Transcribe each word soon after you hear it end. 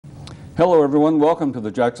Hello everyone, welcome to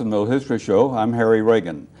the Jacksonville History Show. I'm Harry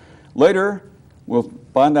Reagan. Later, we'll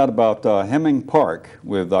find out about Hemming Park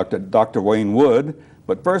with Dr. Wayne Wood,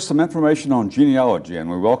 but first some information on genealogy,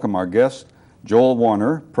 and we welcome our guest, Joel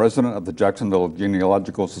Warner, President of the Jacksonville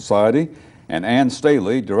Genealogical Society, and Ann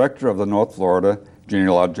Staley, Director of the North Florida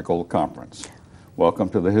Genealogical Conference. Welcome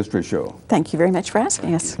to the History Show. Thank you very much for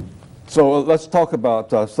asking us. So let's talk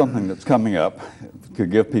about something that's coming up to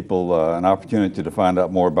give people an opportunity to find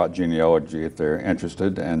out more about genealogy if they're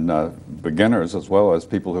interested, and beginners as well as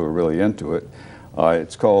people who are really into it.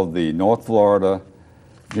 It's called the North Florida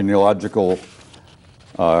Genealogical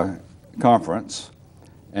Conference,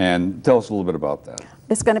 and tell us a little bit about that.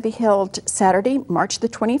 It's going to be held Saturday, March the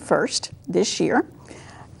 21st this year,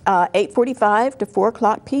 8:45 to 4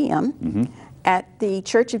 o'clock p.m. At the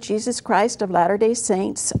Church of Jesus Christ of Latter-day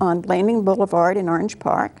Saints on Blanding Boulevard in Orange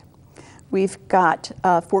Park. We've got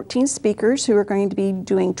 14 speakers who are going to be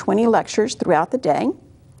doing 20 lectures throughout the day.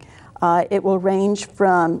 It will range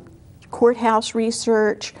from courthouse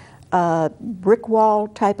research, brick wall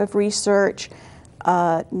type of research,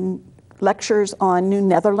 lectures on New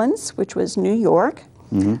Netherlands, which was New York,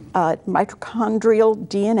 mitochondrial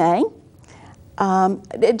DNA,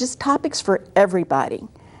 just topics for everybody.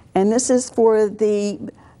 And this is for the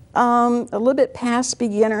a little bit past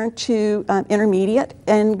beginner to intermediate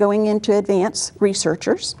and going into advanced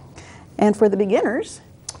researchers. And for the beginners?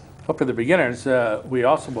 Well, for the beginners, we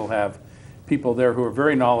also will have people there who are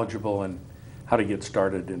very knowledgeable in how to get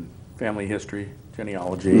started in family history,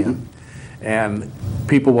 genealogy, and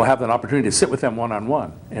people will have an opportunity to sit with them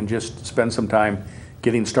one-on-one and just spend some time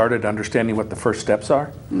getting started, understanding what the first steps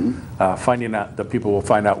are, finding out, the people will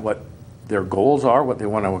find out what their goals are, what they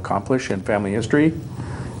want to accomplish in family history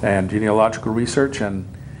and genealogical research, and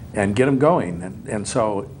get them going. And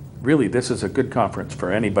so really this is a good conference for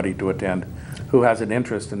anybody to attend who has an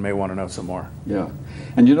interest and may want to know some more. Yeah,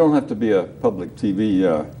 and you don't have to be a public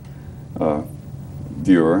TV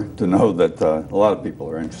viewer to know that a lot of people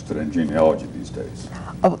are interested in genealogy these days.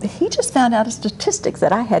 Oh, he just found out a statistic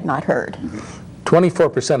that I had not heard.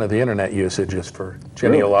 24% of the internet usage is for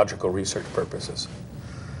genealogical research purposes.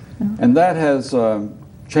 And that has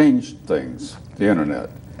changed things, the internet.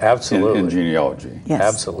 Absolutely. In genealogy. Yes.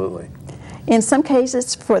 Absolutely. In some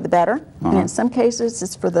cases for the better, and in some cases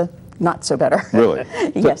it's for the not so better. Really?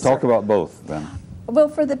 Yes, Talk sir. about both then. Well,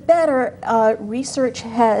 for the better, research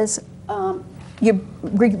has,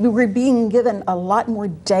 we're being given a lot more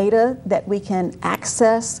data that we can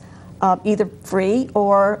access, either free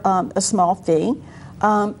or a small fee.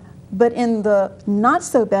 But in the not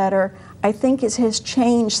so better, I think it has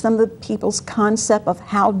changed some of the people's concept of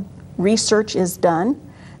how research is done.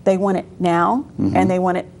 They want it now, and they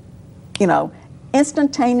want it,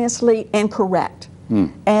 instantaneously and correct.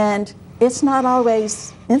 And it's not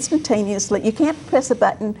always instantaneously. You can't press a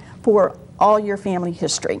button for all your family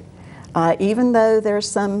history, even though there's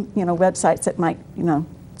some, websites that might,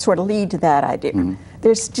 sort of lead to that idea.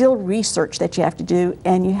 There's still research that you have to do,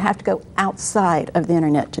 and you have to go outside of the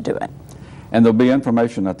internet to do it. And there'll be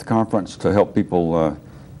information at the conference to help people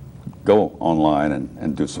go online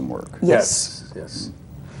and do some work. Yes. Yes.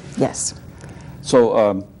 Yes.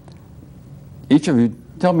 So each of you,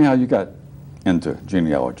 tell me how you got into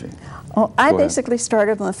genealogy. Well, I basically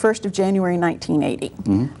started on the 1st of January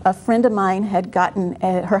 1980. A friend of mine had gotten,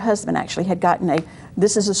 her husband actually had gotten a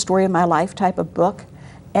This Is a Story of My Life type of book,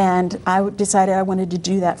 and I decided I wanted to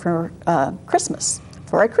do that for Christmas,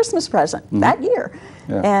 for a Christmas present that year.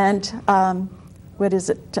 Yeah. And what is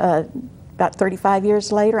it, about 35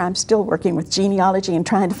 years later, I'm still working with genealogy and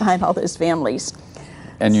trying to find all those families.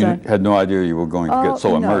 And you had no idea you were going to get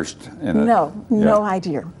so immersed in it? No, no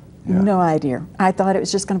idea. Yeah. No idea. I thought it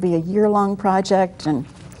was just going to be a year-long project,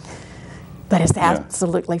 but it's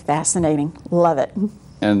absolutely fascinating. Love it.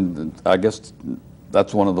 And I guess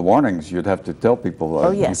that's one of the warnings you'd have to tell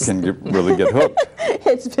people. You can really get hooked.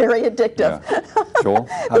 It's very addictive. Yeah. Joel,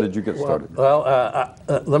 how did you get started? Well,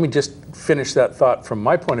 let me just finish that thought from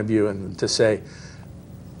my point of view, and to say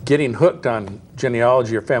getting hooked on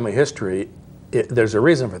genealogy or family history, there's a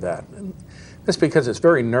reason for that. And it's because it's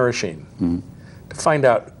very nourishing to find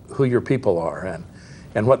out who your people are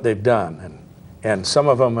and what they've done. And some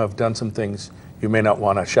of them have done some things you may not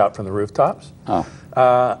want to shout from the rooftops.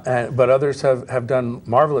 But others have done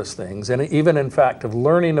marvelous things. And even, in fact, of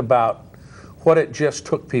learning about what it just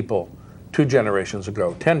took people 2 generations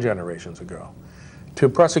ago, 10 generations ago, to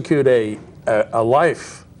prosecute a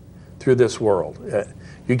life through this world.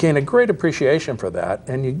 You gain a great appreciation for that,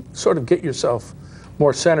 and you sort of get yourself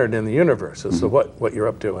more centered in the universe as to what you're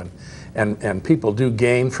up to, and people do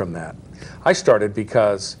gain from that. I started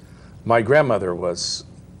because my grandmother was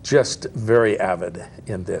just very avid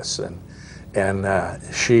in this, and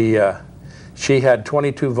she had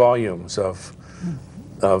 22 volumes of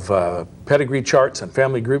pedigree charts and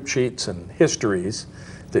family group sheets and histories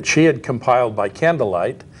that she had compiled by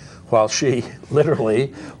candlelight while she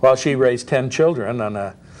raised 10 children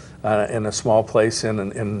in a small place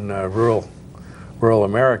in rural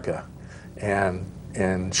America, and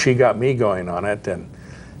she got me going on it, and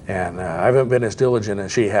I haven't been as diligent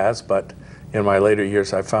as she has, but in my later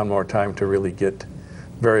years I found more time to really get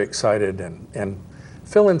very excited and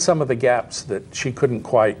fill in some of the gaps that she couldn't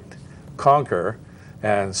quite conquer.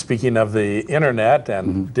 And speaking of the internet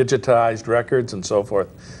and digitized records and so forth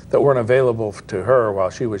that weren't available to her while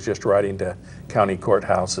she was just writing to county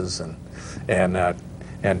courthouses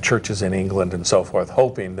and churches in England and so forth,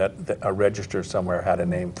 hoping that a register somewhere had a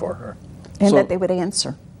name for her. And that they would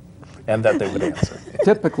answer. And that they would answer.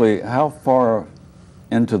 Typically, how far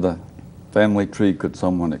into the family tree could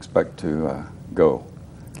someone expect to go?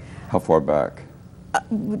 How far back?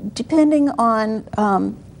 Depending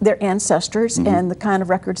on their ancestors and the kind of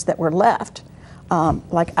records that were left.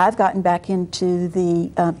 Like I've gotten back into the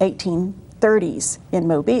 1830s in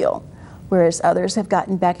Mobile, whereas others have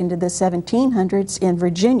gotten back into the 1700s in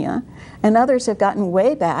Virginia, and others have gotten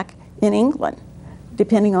way back in England,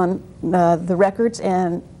 depending on the records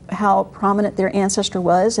and how prominent their ancestor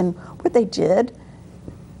was and what they did.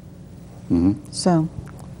 So.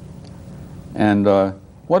 And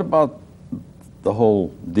what about the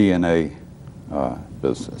whole DNA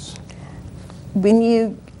business? When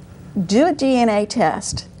you do a DNA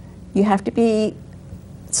test, you have to be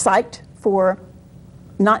psyched for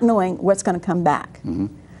not knowing what's going to come back.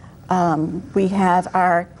 We have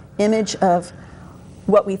our image of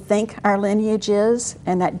what we think our lineage is,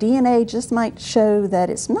 and that DNA just might show that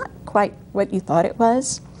it's not quite what you thought it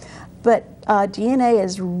was. But DNA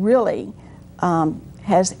is really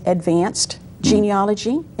has advanced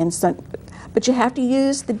genealogy, and so, but you have to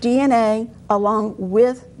use the DNA along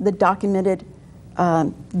with the documented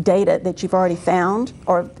data that you've already found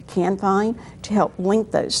or can find to help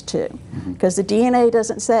link those two. Because the DNA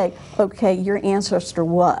doesn't say, okay, your ancestor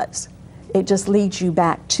was. It just leads you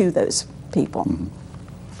back to those people.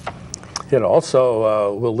 It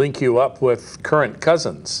also will link you up with current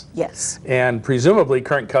cousins. Yes. And presumably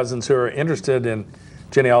current cousins who are interested in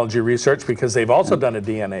genealogy research because they've also done a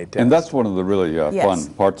DNA test. And that's one of the really Yes.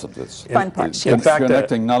 fun parts of this. Fun parts, In yes. fact,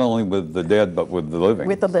 connecting not only with the dead, but with the living.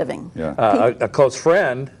 With the living. Yeah. A close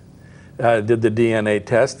friend did the DNA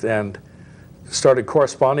test and started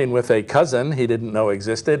corresponding with a cousin he didn't know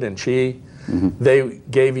existed, and they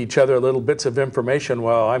gave each other little bits of information.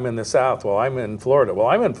 Well, I'm in the South. Well, I'm in Florida. Well,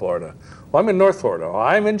 I'm in Florida. Well, I'm in North Florida. Well,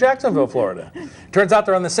 I'm in Jacksonville, Florida. Turns out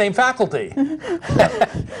they're on the same faculty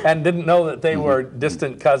and didn't know that they were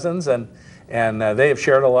distant cousins, and they have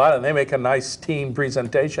shared a lot, and they make a nice team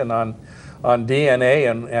presentation on DNA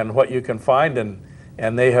and what you can find,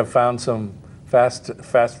 and they have found some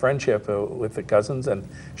fast friendship with the cousins and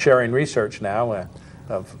sharing research now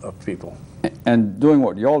of people. And doing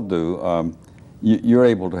what y'all do, you're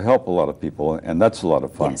able to help a lot of people, and that's a lot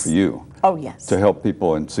of fun Yes. for you. Oh, yes. To help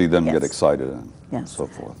people and see them get Yes. excited and Yes. so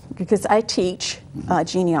forth. Because I teach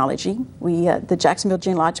genealogy. The Jacksonville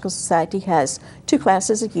Genealogical Society has 2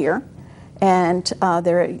 classes a year, and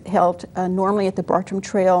they're held normally at the Bartram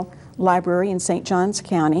Trail Library in St. Johns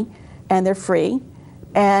County, and they're free.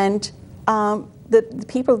 And the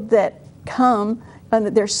people that come,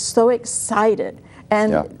 they're so excited.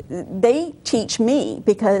 And Yeah. they teach me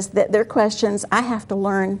because their questions I have to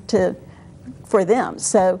learn for them.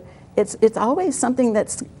 So it's always something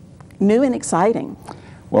that's new and exciting.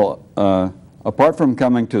 Well, apart from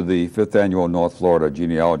coming to the 5th Annual North Florida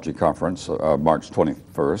Genealogy Conference, March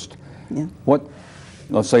 21st,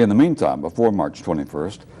 let's say in the meantime, before March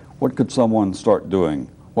 21st, what could someone start doing?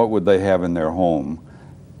 What would they have in their home,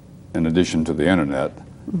 in addition to the internet,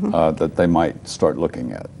 that they might start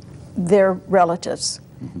looking at? Their relatives.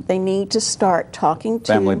 They need to start talking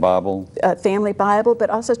to Family Bible? Family Bible, but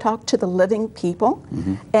also talk to the living people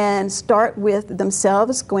and start with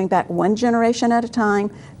themselves, going back one generation at a time,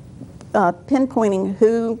 pinpointing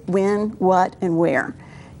who, when, what, and where.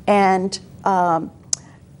 And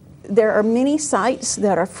there are many sites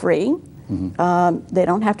that are free. They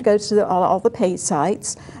don't have to go to all the paid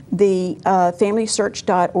sites. The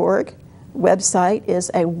FamilySearch.org website is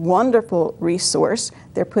a wonderful resource.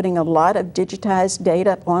 They're putting a lot of digitized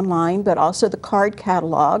data online, but also the card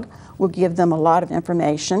catalog will give them a lot of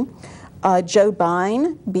information. Joe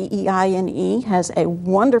Beine, B-E-I-N-E, has a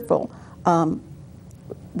wonderful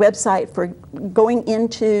website for going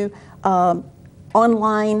into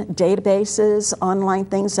online databases, online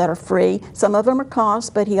things that are free. Some of them are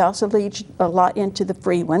cost, but he also leads a lot into the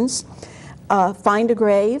free ones. Find a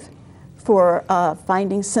Grave for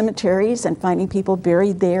finding cemeteries and finding people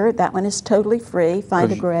buried there. That one is totally free.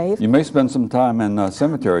 Find a Grave. You may spend some time in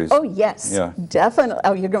cemeteries. Oh, yes, yeah. Definitely.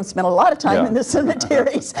 Oh, you're going to spend a lot of time in the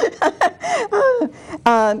cemeteries.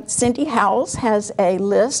 Cindy Howells has a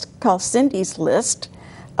list called Cindy's List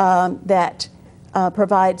that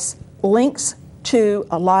provides links to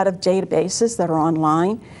a lot of databases that are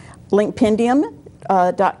online.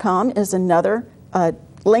 Linkpendium.com is another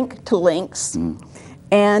link to links.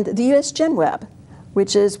 And the U.S. Gen Web,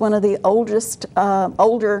 which is one of the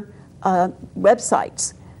older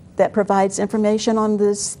websites that provides information on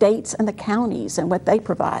the states and the counties and what they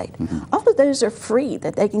provide. All of those are free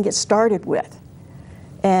that they can get started with.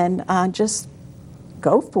 And just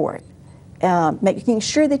go for it. Making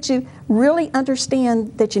sure that you really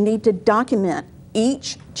understand that you need to document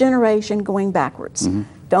each generation going backwards.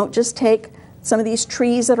 Don't just take some of these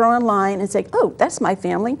trees that are online and say, oh, that's my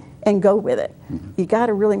family, and go with it. You got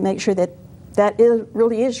to really make sure that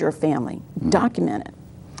really is your family. Document it.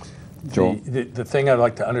 Joel? The thing I'd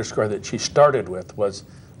like to underscore that she started with was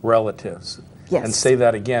relatives. Yes. And say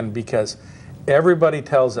that again, because everybody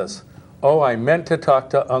tells us, oh, I meant to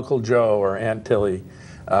talk to Uncle Joe or Aunt Tilly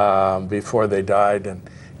before they died.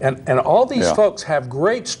 And all these folks have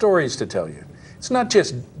great stories to tell you. It's not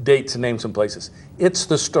just dates and names and places. It's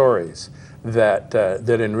the stories that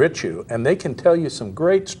enrich you. And they can tell you some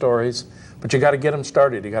great stories, but you got to get them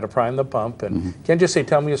started. You got to prime the pump. And you can't just say,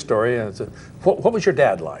 tell me a story. And it's what was your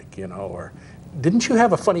dad like, you know? Or didn't you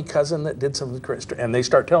have a funny cousin that did something crazy? And they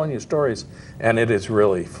start telling you stories, and it is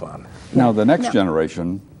really fun. Now, the next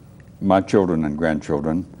generation, my children and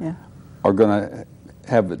grandchildren, are going to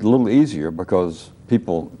have it a little easier because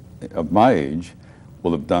people of my age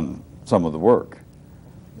will have done some of the work.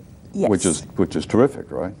 Yes. Which is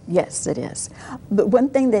terrific, right? Yes, it is. But one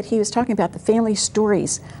thing that he was talking about, the family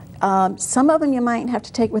stories, some of them you might have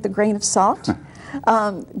to take with a grain of salt.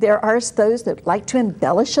 There are those that like to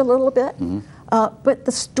embellish a little bit, but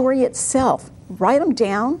the story itself, write them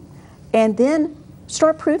down and then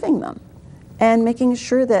start proving them and making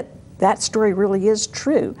sure that that story really is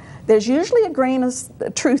true. There's usually a grain of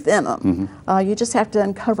truth in them. You just have to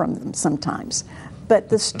uncover them sometimes. But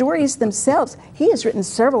the stories themselves, he has written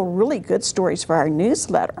several really good stories for our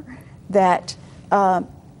newsletter that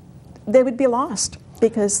they would be lost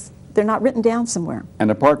because they're not written down somewhere. And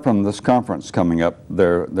apart from this conference coming up,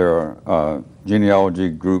 there are genealogy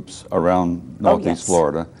groups around Northeast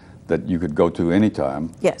Florida that you could go to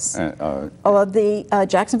anytime. Yes. The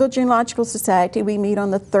Jacksonville Genealogical Society, we meet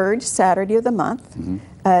on the third Saturday of the month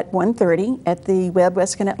at 1:30 at the Webb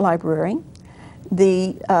Westconnett Library.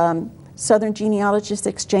 The Southern Genealogists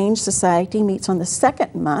Exchange Society meets on the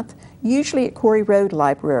second month, usually at Quarry Road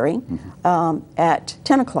Library at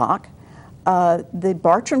 10 o'clock. The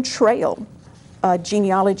Bartram Trail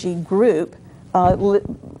genealogy group,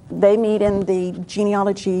 they meet in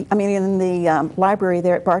the library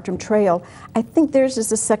there at Bartram Trail. I think theirs is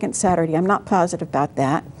the second Saturday. I'm not positive about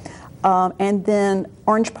that. And then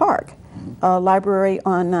Orange Park Library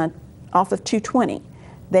on off of 220.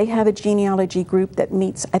 They have a genealogy group that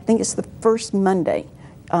meets, I think it's the first Monday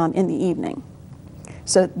in the evening.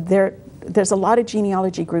 So there's a lot of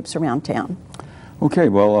genealogy groups around town. Okay,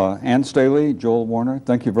 well, Ann Staley, Joel Warner,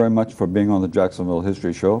 thank you very much for being on the Jacksonville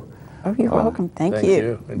History Show. Oh, you're welcome. Thank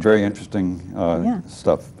you. Very interesting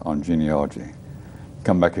stuff on genealogy.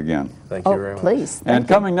 Come back again. Thank you very much. Please. And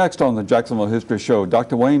coming next on the Jacksonville History Show,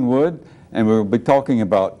 Dr. Wayne Wood, and we'll be talking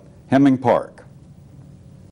about Hemming Park.